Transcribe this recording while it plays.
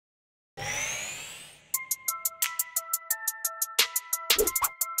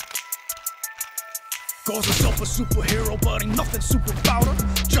Calls herself a superhero, but ain't nothing super about her.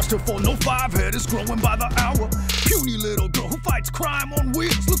 Just her 405 head is growing by the hour. Puny little girl who fights crime on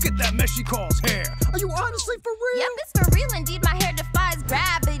wheels. Look at that mess she calls hair. Are you honestly for real? Yep, it's for real indeed. My hair defies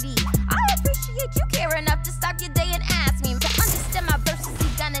gravity. I appreciate you care enough to stop your day and ask me. To understand my verses,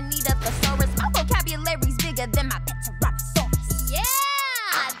 you're gonna need a thesaurus. My vocabulary's bigger than my Tyrannosaurus. Yeah,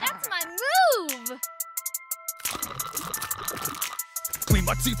 that's my move. Clean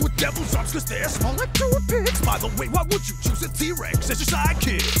my teeth with devil's arms cause they're small like pigs. By the way, why would you choose a T-Rex as your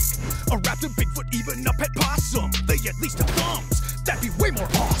sidekick? A raptor, Bigfoot, even a pet possum. They at least have thumbs. That'd be way more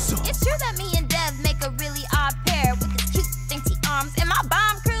awesome. It's true that me and Dev make a really odd pair with his cute, dainty arms and my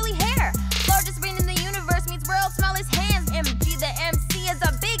bomb curly hair. Largest brain in the universe means world's smallest hands. MG the MC is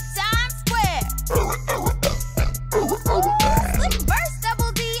a big time square. Slick verse,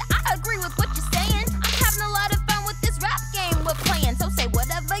 Double D, I agree with what you're saying. I'm having a lot of fun with this rap game we're playing. So say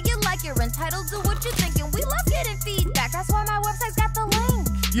whatever you like, you're entitled to what you're thinking. We love getting feedback, that's why my website's got the link.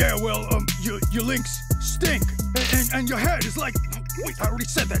 Yeah, well, your links stink. And your head is like, wait, I already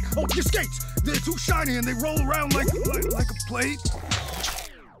said that. Oh, your skates, they're too shiny and they roll around like a plate.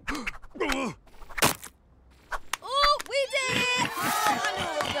 Ooh, we did it! Oh, I knew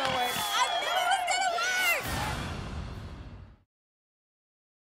it was gonna work.